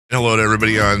Hello to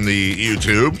everybody on the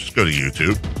YouTube. Just go to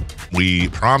YouTube. We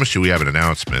promise you we have an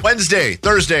announcement. Wednesday,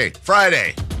 Thursday,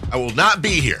 Friday. I will not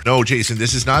be here. No, Jason,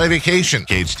 this is not a vacation.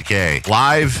 KHTK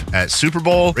live at Super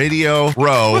Bowl Radio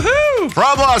Row. Woohoo!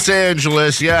 From Los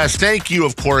Angeles. Yes. Thank you,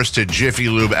 of course, to Jiffy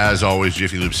Lube, as always,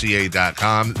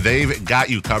 jiffylubca.com. They've got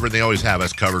you covered. They always have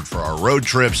us covered for our road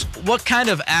trips. What kind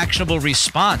of actionable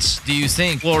response do you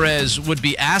think Flores would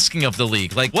be asking of the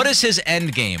league? Like, what is his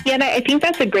end game? Yeah, and I think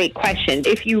that's a great question.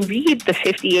 If you read the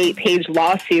 58-page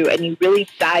lawsuit and you really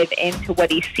dive into what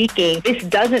he's seeking, this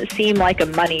doesn't seem like a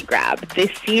money grab.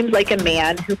 This seems like a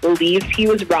man who believes he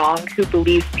was wrong, who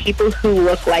believes people who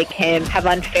look like him have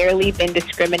unfairly been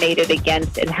discriminated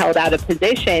against and held out of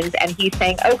positions. And he's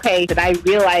saying, okay, that I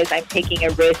realize I'm taking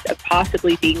a risk of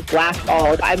possibly being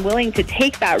blackballed. I'm willing to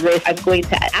take that risk. I'm going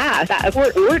to ask that a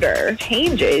court order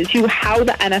changes to how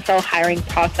the NFL hiring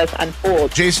process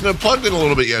unfolds. Jason, I plugged in a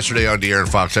little bit yesterday on De'Aaron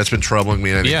Fox. That's been troubling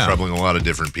me. I think troubling a lot of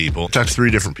different people. I talked to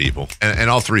 3 different people, and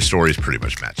all 3 stories pretty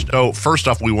much matched up. So first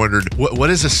off, we wondered,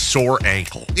 what is a sore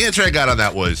ankle? The answer I got on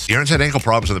that was De'Aaron's had ankle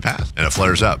problems in the past, and it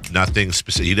flares up. Nothing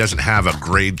specific. He doesn't have a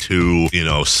grade 2,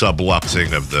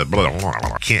 subluxing of the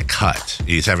can't cut.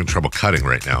 He's having trouble cutting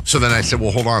right now. So then I said,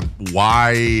 well, hold on.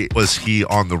 Why was he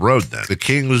on the road then? The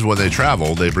Kings, when they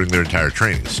travel, they bring their entire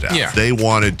training staff. Yeah. They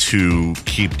wanted to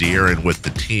keep De'Aaron with the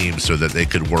team so that they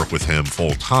could work with him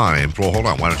full time. Well, hold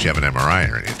on. Why don't you have an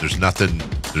MRI or anything? There's nothing.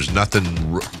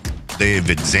 They've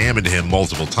examined him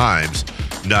multiple times.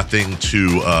 Nothing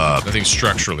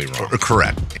structurally wrong.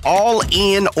 Correct. All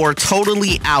in or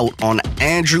totally out on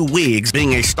Andrew Wiggs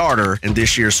being a starter in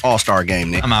this year's All-Star game,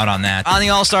 Nick? I'm out on that. On the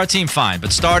All-Star team, fine.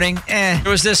 But starting, There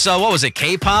was this, what was it,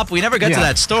 K-pop? We never got to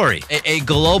that story. A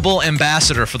global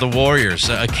ambassador for the Warriors,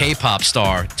 a K-pop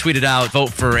star, tweeted out,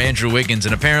 vote for Andrew Wiggins.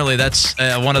 And apparently that's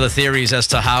one of the theories as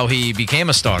to how he became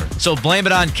a starter. So blame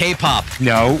it on K-pop.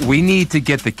 No, we need to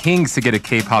get the Kings to get a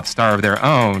K-pop star of their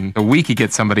own so we could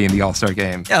get somebody in the All-Star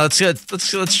game. Yeah,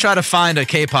 let's try to find a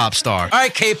K-pop star. All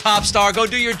right, K-pop star, go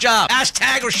do your job.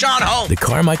 Hashtag Rashawn Holmes. The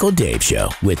Carmichael Dave Show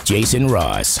with Jason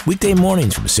Ross. Weekday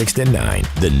mornings from 6 to 9.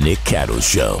 The Nick Cattles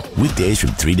Show. Weekdays from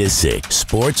 3 to 6.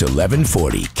 Sports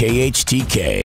 1140 KHTK.